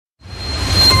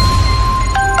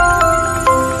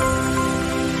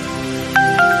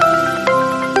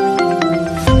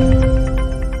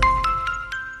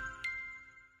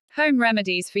Home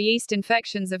remedies for yeast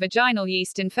infections. A vaginal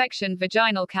yeast infection,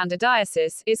 vaginal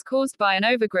candidiasis, is caused by an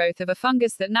overgrowth of a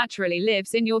fungus that naturally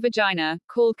lives in your vagina,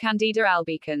 called Candida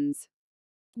albicans.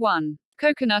 1.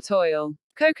 Coconut oil.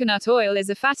 Coconut oil is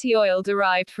a fatty oil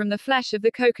derived from the flesh of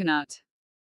the coconut.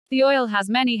 The oil has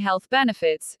many health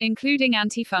benefits, including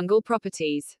antifungal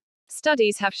properties.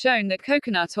 Studies have shown that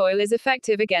coconut oil is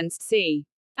effective against C.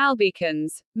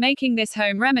 albicans, making this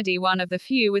home remedy one of the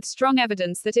few with strong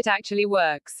evidence that it actually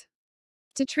works.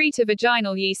 To treat a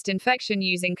vaginal yeast infection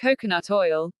using coconut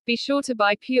oil, be sure to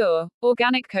buy pure,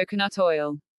 organic coconut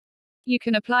oil. You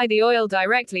can apply the oil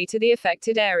directly to the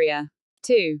affected area.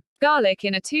 2. Garlic.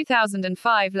 In a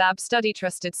 2005 lab study,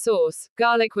 trusted source,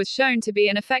 garlic was shown to be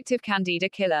an effective Candida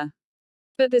killer.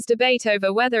 But there's debate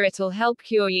over whether it'll help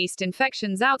cure yeast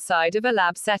infections outside of a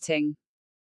lab setting.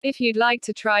 If you'd like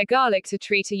to try garlic to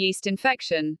treat a yeast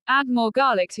infection, add more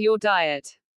garlic to your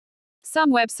diet.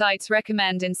 Some websites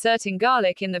recommend inserting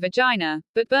garlic in the vagina,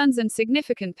 but burns and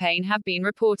significant pain have been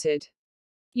reported.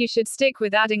 You should stick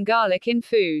with adding garlic in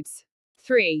foods.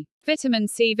 3. Vitamin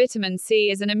C. Vitamin C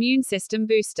is an immune system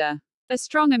booster. A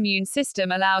strong immune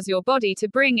system allows your body to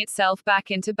bring itself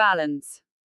back into balance.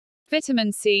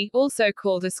 Vitamin C, also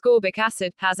called ascorbic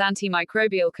acid, has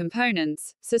antimicrobial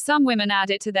components, so some women add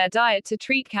it to their diet to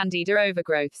treat Candida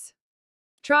overgrowths.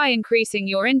 Try increasing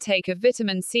your intake of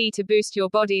vitamin C to boost your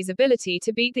body's ability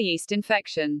to beat the yeast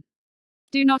infection.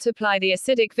 Do not apply the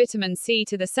acidic vitamin C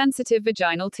to the sensitive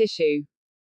vaginal tissue.